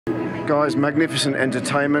Guys, magnificent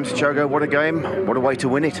entertainment. Diogo, what a game. What a way to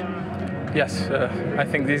win it. Yes, I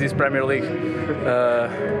think this is Premier League.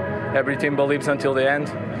 Every team believes until the end.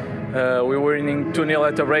 We were winning 2-0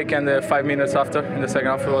 at the break, and 5 minutes after, in the second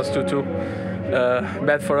half, it was 2-2.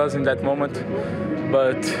 Bad for us in that moment.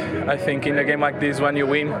 But I think in a game like this, when you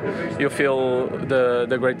win, you feel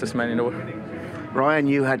the greatest man in the world. Ryan,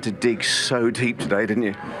 you had to dig so deep today, didn't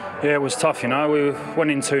you? Yeah, it was tough, you know. We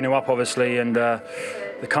went in 2-0 up, obviously, and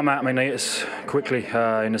they come out and eat us quickly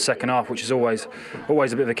in the second half, which is always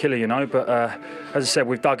a bit of a killer, you know. But as I said,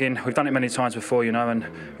 we've dug in. We've done it many times before, you know, and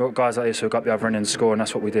we've got guys like this who got the other end and score, and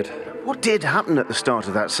that's what we did. What did happen at the start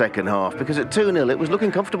of that second half? Because at 2-0, it was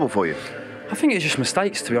looking comfortable for you. I think it's just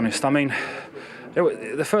mistakes, to be honest. I mean,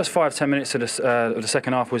 the first 5-10 minutes of the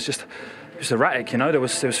second half was just erratic, you know. There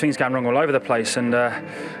was things going wrong all over the place, and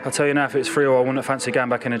I'll tell you now, if it's 3-0, I wouldn't have fancied going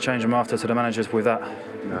back in and changing them after to the managers with that.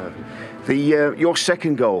 No. Your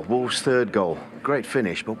second goal, Wolves' third goal, great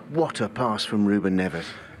finish, but what a pass from Ruben Neves.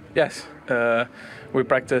 Yes, we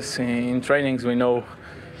practice in trainings. We know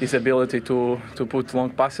his ability to put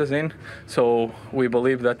long passes in, so we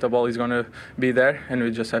believe that the ball is going to be there, and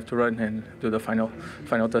we just have to run and do the final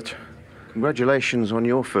touch. Congratulations on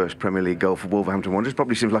your first Premier League goal for Wolverhampton Wanderers.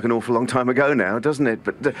 Probably seems like an awful long time ago now, doesn't it?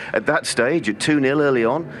 But at that stage, at 2-0 early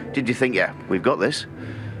on, did you think, yeah, we've got this?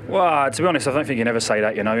 Well, to be honest, I don't think you can ever say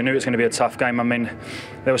that, you know. We knew it was going to be a tough game. I mean,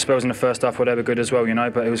 there were spells in the first half where they were good as well, you know,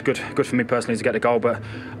 but it was good for me personally to get the goal. But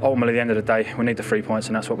ultimately, at the end of the day, we need the 3 points,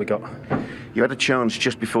 and that's what we got. You had a chance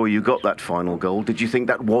just before you got that final goal. Did you think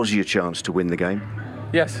that was your chance to win the game?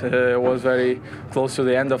 Yes, it was very close to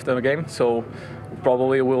the end of the game, so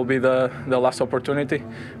probably will be the last opportunity.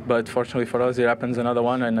 But fortunately for us, it happens another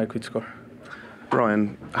one, and I could score.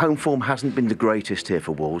 Brian, home form hasn't been the greatest here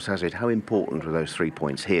for Wolves, has it? How important were those 3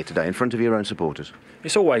 points here today in front of your own supporters?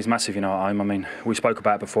 It's always massive, you know, at home. I mean, we spoke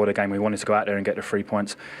about it before the game. We wanted to go out there and get the 3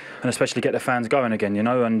 points, and especially get the fans going again, you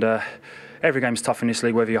know. And every game's tough in this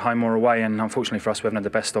league, whether you're home or away. And unfortunately for us, we haven't had the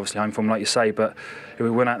best, obviously, home form, like you say. But we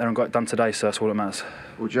went out there and got it done today, so that's all that matters.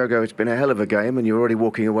 Well, Diogo, it's been a hell of a game, and you're already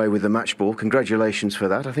walking away with the match ball. Congratulations for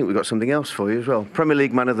that. I think we've got something else for you as well. Premier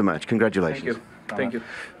League Man of the Match. Congratulations. Thank you. Thank you.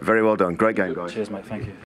 Very well done. Great game, guys. Cheers, mate. Thank you.